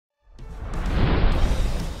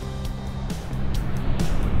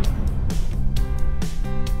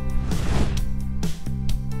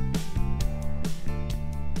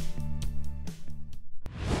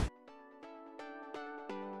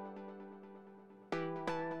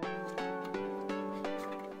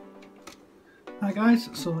Hi guys,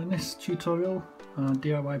 so in this tutorial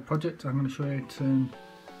DIY project I'm going to show you how to turn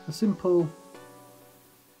a simple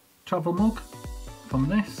travel mug from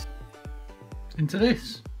this into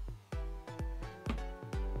this.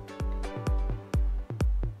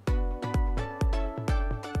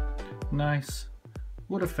 Nice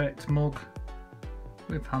wood effect mug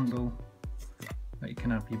with handle that you can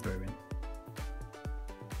have your brew in.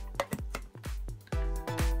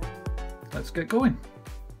 Let's get going.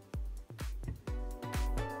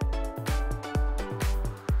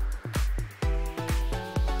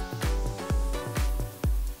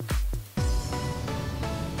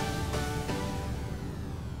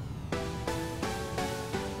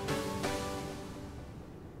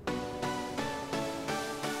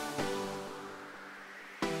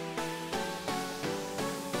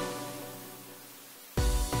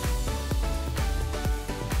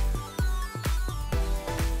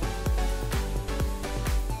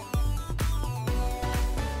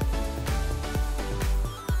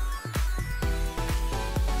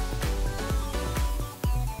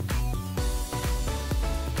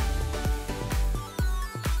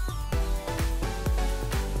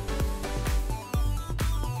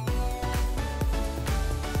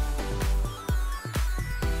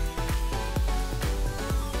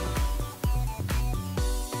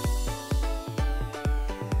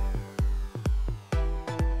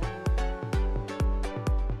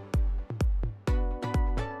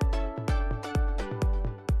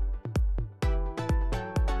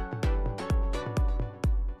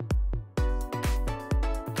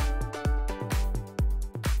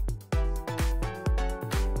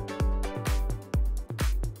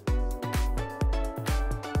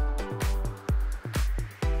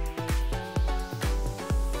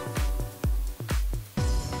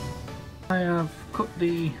 I have cut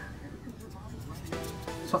the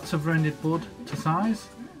slats of rounded wood to size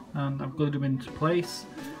and I've glued them into place.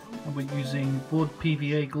 We're using wood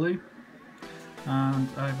PVA glue, and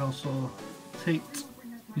I've also taped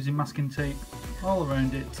using masking tape all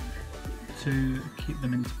around it to keep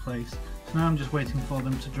them into place. So now I'm just waiting for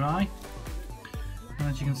them to dry, and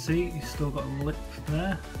as you can see you've still got a lip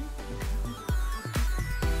there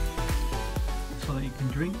so that you can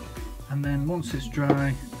drink. And then once it's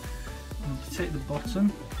dry, you take the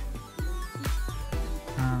bottom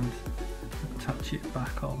and attach it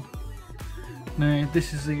back on. Now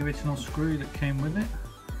this is the original screw that came with it,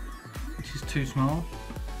 which is too small,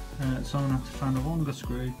 so I'm going to have to find a longer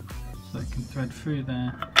screw so it can thread through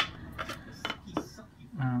there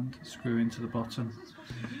and screw into the bottom.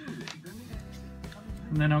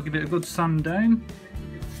 And then I'll give it a good sand down,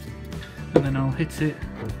 and then I'll hit it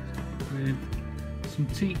with some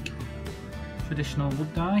teak traditional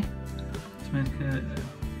wood dye to make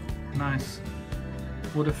a nice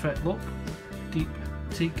wood effect look, deep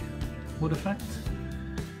teak wood effect,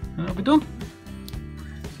 and it'll be done.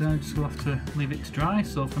 So now I just will have to leave it to dry.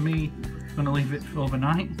 So for me, I'm going to leave it for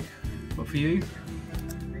overnight, but for you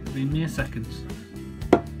it'll be mere seconds.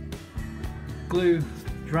 Glue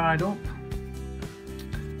dried up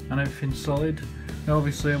and everything's solid. Now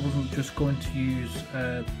obviously I wasn't just going to use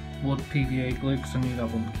wood PVA glue because I knew that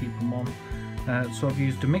wouldn't keep them on. So I've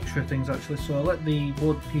used a mixture of things actually. So I let the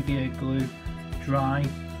wood PVA glue dry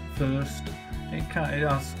first. It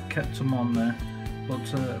has kept them on there, but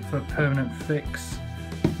for a permanent fix,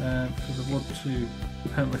 for the wood to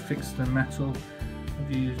permanently fix the metal,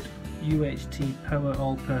 I've used UHT Power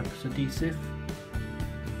All-Purpose Adhesive,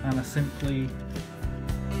 and I simply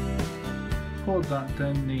poured that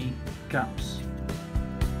down the gaps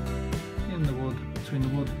in the wood, between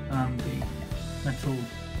the wood and the metal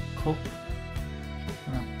cup.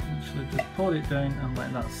 And I literally just poured it down and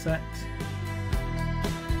let that set.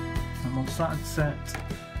 And once that had set,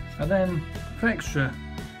 I then, for extra,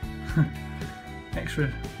 make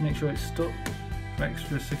sure it's stuck, for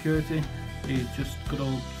extra security, is just good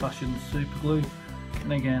old fashioned super glue.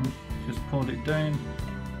 And again, just poured it down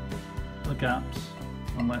the gaps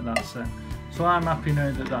and let that set. So I'm happy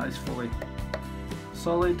now that that is fully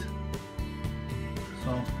solid.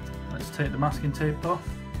 So let's take the masking tape off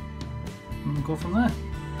and go from there.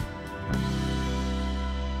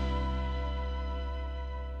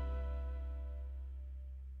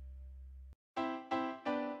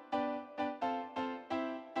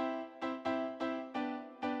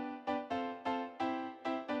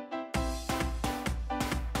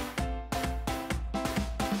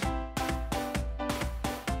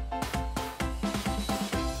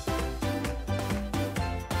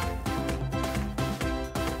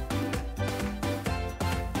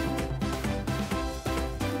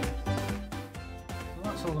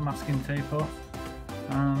 All the masking tape off,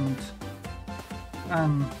 and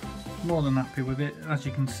I'm more than happy with it. As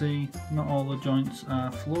you can see, not all the joints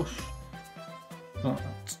are flush, but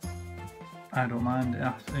I don't mind.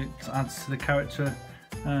 It adds to the character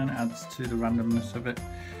and it adds to the randomness of it.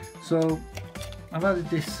 So I've added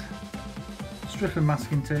this strip of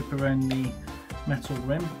masking tape around the metal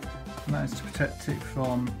rim, and that is to protect it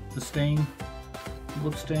from the stain,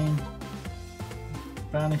 blood stain,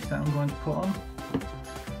 varnish that I'm going to put on,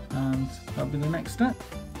 and that'll be the next step.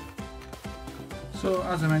 So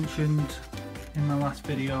as I mentioned in my last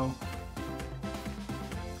video,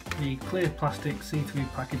 the clear plastic see-through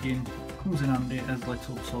packaging comes in handy as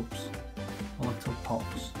little tubs or little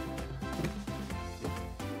pots.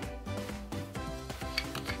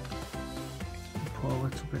 Put a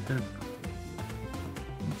little bit of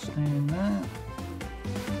stain in there.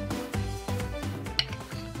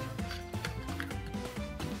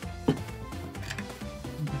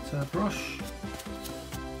 Get our brush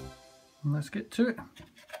and let's get to it.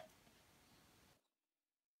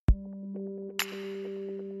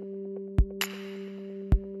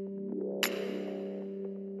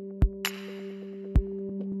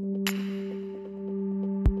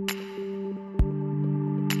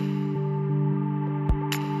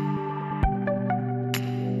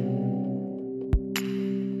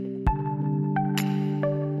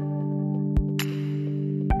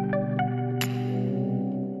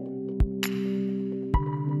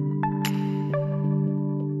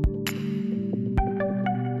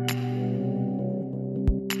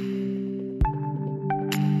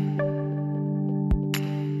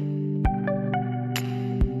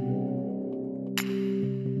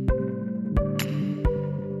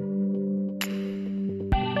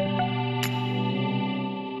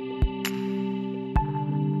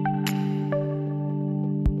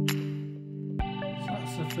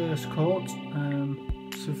 First coat,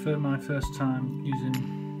 so for my first time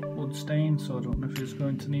using wood stain, so I don't know if it's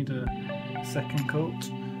going to need a second coat,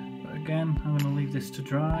 but again I'm going to leave this to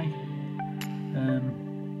dry,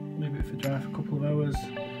 leave it to dry for a couple of hours.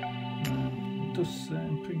 It does say, I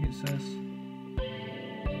think it says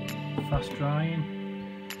fast drying,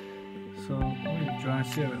 so I'll leave it dry,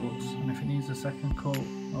 see how it looks, and if it needs a second coat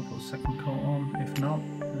I'll put a second coat on, if not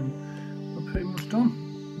then we're pretty much done.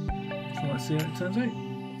 So let's see how it turns out.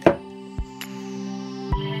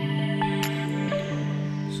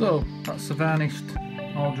 So that's the varnished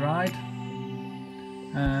all dried,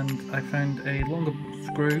 and I found a longer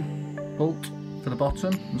screw bolt for the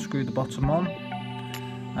bottom and screwed the bottom on,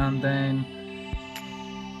 and then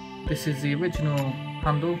this is the original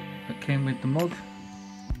handle that came with the mug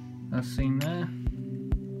as seen there,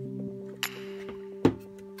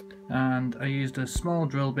 and I used a small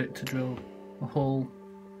drill bit to drill a hole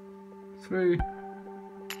through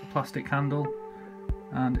the plastic handle,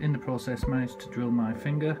 and in the process managed to drill my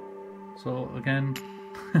finger. So again,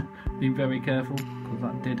 being very careful because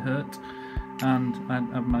that did hurt, and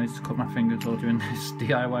I've managed to cut my finger as well during this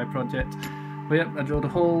DIY project. But yep, I drilled a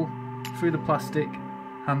hole through the plastic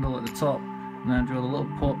handle at the top, and then I drilled a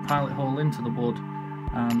little pilot hole into the wood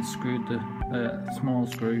and screwed the small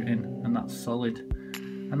screw in, and that's solid.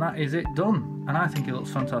 And that is it done, and I think it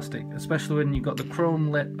looks fantastic, especially when you've got the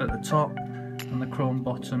chrome lip at the top and the chrome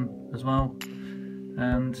bottom as well.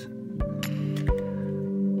 And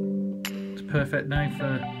it's perfect now for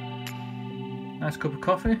a nice cup of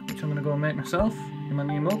coffee, which I'm going to go and make myself in my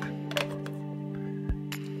new mug.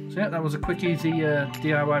 So yeah, that was a quick easy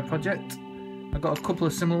DIY project. I've got a couple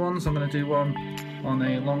of similar ones. I'm going to do one on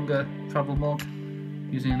a longer travel mug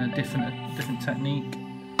using a different technique.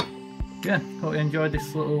 Yeah, hope you enjoyed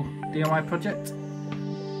this little DIY project.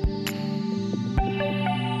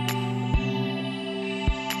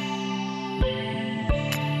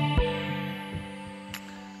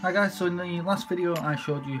 Hi guys, so in the last video I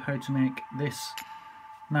showed you how to make this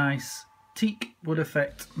nice teak wood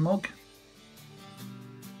effect mug,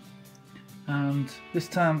 and this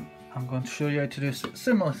time I'm going to show you how to do a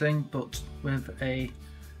similar thing but with a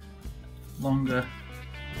longer,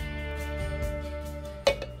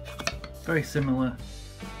 very similar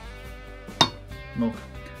mug.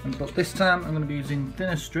 But this time I'm going to be using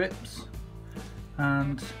thinner strips,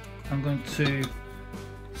 and I'm going to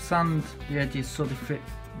sand the edges so they fit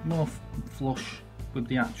more flush with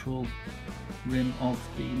the actual rim of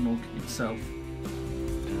the mug itself.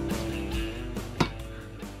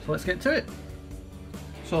 So let's get to it.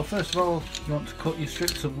 So first of all, you want to cut your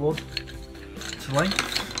strips of wood to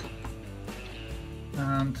length,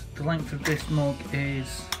 and the length of this mug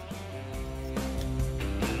is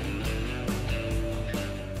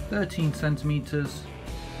 13 centimeters,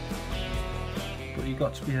 but you've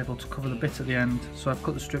got to be able to cover the bit at the end, so I've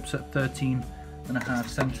cut the strips at 13.5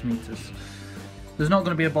 centimeters. There's not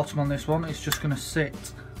going to be a bottom on this one, it's just going to sit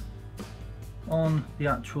on the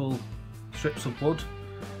actual strips of wood.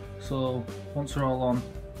 So once they're all on,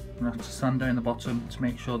 I'm going to have to sand down the bottom to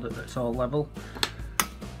make sure that it's all level.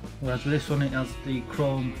 Whereas with this one it has the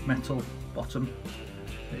chrome metal bottom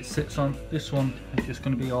it sits on. This one is just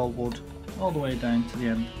going to be all wood all the way down to the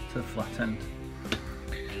end, to the flat end.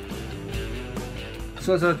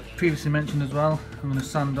 So as I previously mentioned as well, I'm going to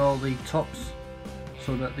sand all the tops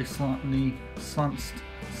so that they slant in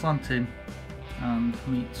and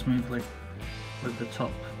meet smoothly with the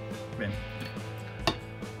top rim.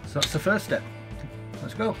 So that's the first step.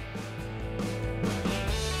 Let's go.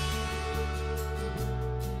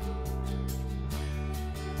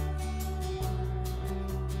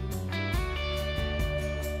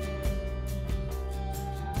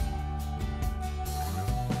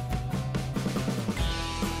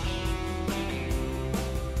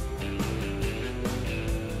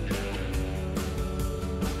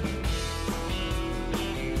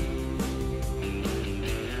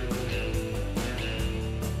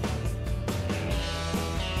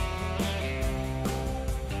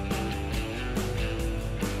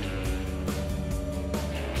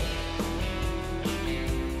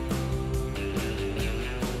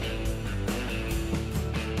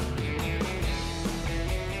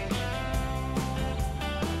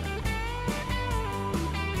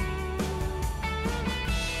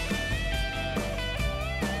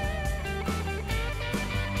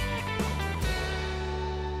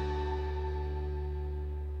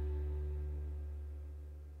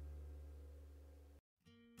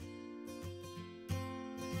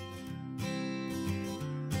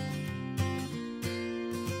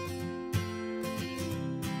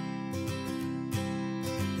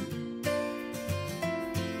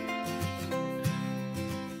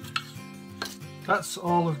 That's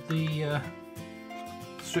all of the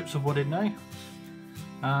strips of wood in now,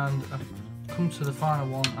 and I've come to the final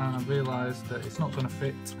one and I've realised that it's not going to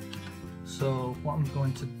fit. So what I'm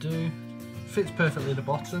going to do, fits perfectly at the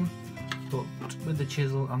bottom, but with the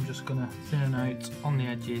chisel I'm just going to thin out on the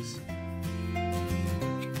edges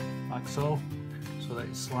like so that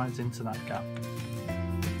it slides into that gap.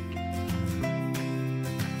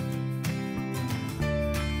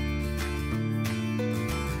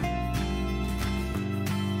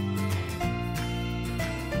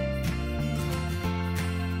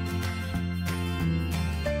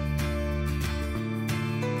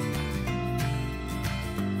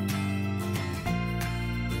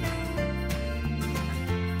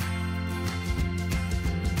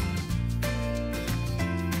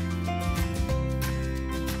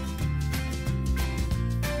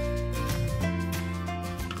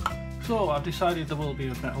 So I've decided there will be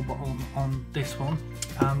a metal bottom on this one,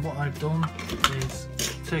 and what I've done is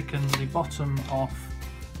taken the bottom off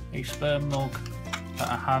a spare mug that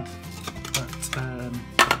I had that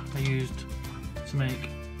I used to make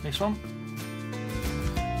this one.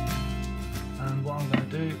 And what I'm going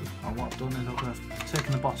to do, or what I've done is I've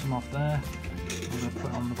taken the bottom off there, I'm going to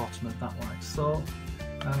put it on the bottom of that way. So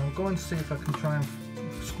I'm going to see if I can try and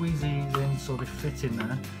squeeze these in so they fit in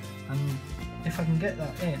there, and if I can get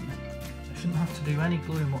that in, I shouldn't have to do any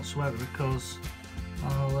gluing whatsoever, because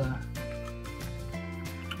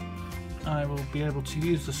I will be able to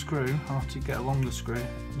use the screw. I'll have to get a longer screw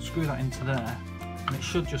and screw that into there, and it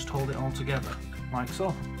should just hold it all together like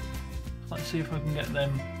so. Let's see if I can get the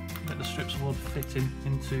strips of wood fitting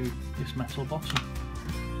into this metal bottom.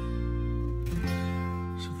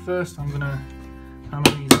 So first I'm going to hammer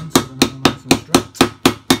these in so they're nice and straight.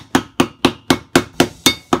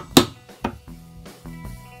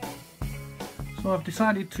 So I've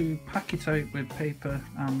decided to pack it out with paper,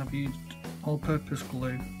 and I've used all-purpose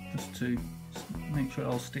glue just to make sure it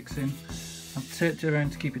all sticks in. I've taped it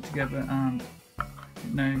around to keep it together, and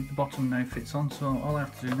now the bottom now fits on, so all I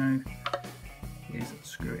have to do now is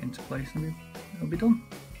screw it into place and it'll be done.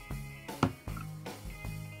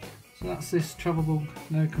 So that's this travel mug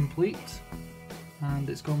now complete, and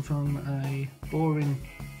it's gone from a boring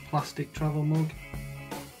plastic travel mug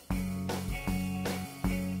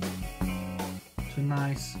to a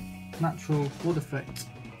nice natural wood effect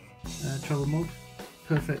travel mug,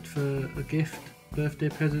 perfect for a gift, birthday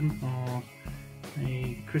present or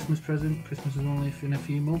a Christmas present. Christmas is only in a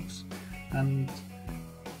few months, and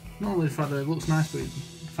not only the fact that it looks nice, but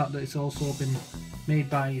the fact that it's also been made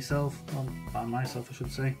by yourself, or by myself I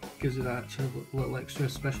should say, gives it actually a little extra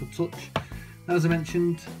special touch. As I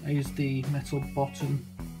mentioned, I used the metal bottom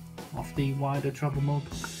off the wider travel mug,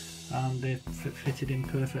 and they fitted in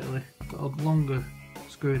perfectly. Got a longer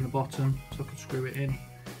screw in the bottom so I could screw it in,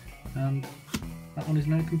 and that one is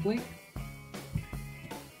now complete.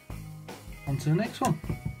 on to the next one.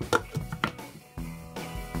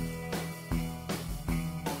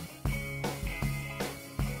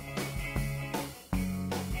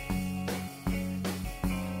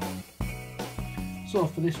 So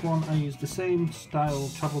for this one I used the same style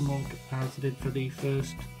travel mug as I did for the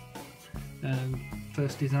first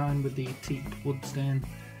design with the teak wood stain,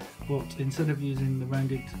 but instead of using the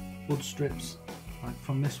rounded wood strips like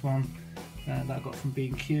from this one that I got from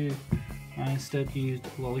B&Q, I instead used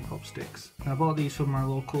lollipop sticks. I bought these from my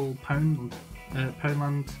local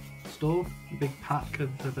Poundland store, a big pack of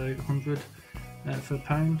about 100 for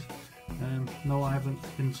 £1. No, I haven't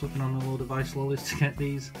been sucking on a load of ice lollies to get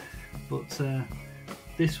these, but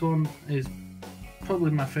this one is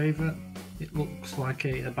probably my favourite. It looks like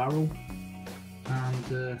a barrel,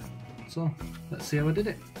 and so let's see how I did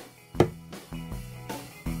it.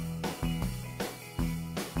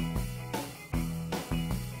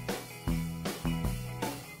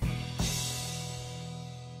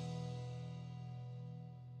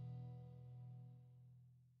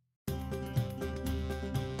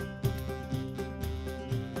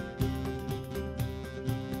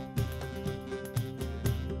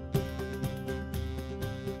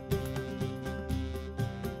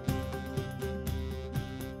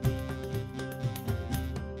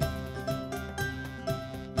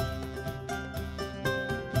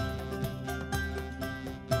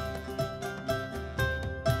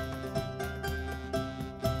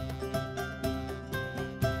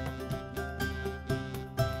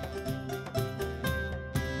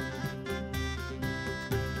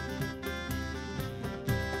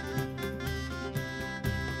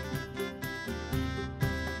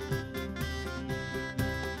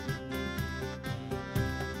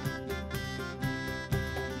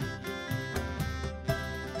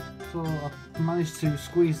 So I managed to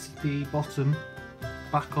squeeze the bottom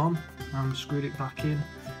back on and screwed it back in.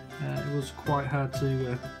 It was quite hard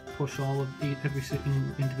to push all of every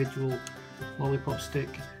individual lollipop stick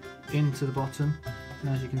into the bottom,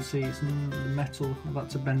 and as you can see, it's the metal. I've had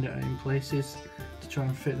to bend it out in places to try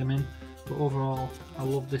and fit them in, but overall I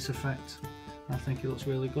love this effect. I think it looks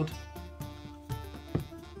really good.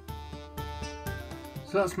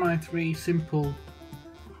 So that's my 3 simple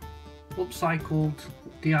upcycled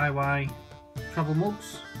DIY travel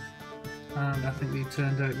mugs, and I think they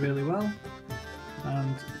turned out really well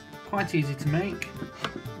and quite easy to make.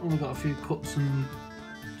 Only got a few cuts and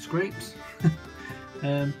scrapes.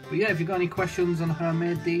 But yeah, if you've got any questions on how I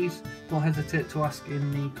made these, don't hesitate to ask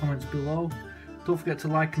in the comments below. Don't forget to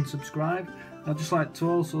like and subscribe. I'd just like to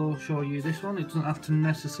also show you this one. It doesn't have to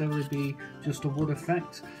necessarily be just a wood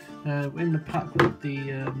effect. In the pack with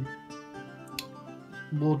the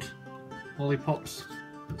wood lollipops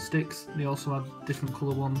sticks, they also had different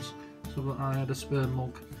colour ones. So I had a spur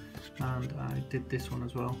mug and I did this one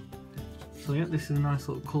as well. So yeah, this is a nice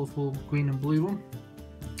little colourful green and blue one.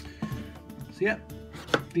 So yeah,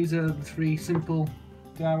 these are the 3 simple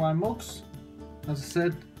DIY mugs. As I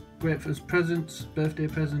said, great for presents, birthday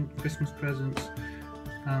present, Christmas presents,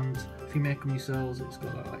 and if you make them yourselves, it's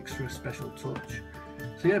got that extra special touch.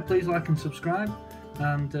 So yeah, please like and subscribe,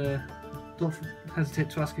 and don't hesitate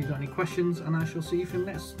to ask if you've got any questions, and I shall see you for the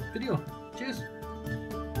next video. Cheers!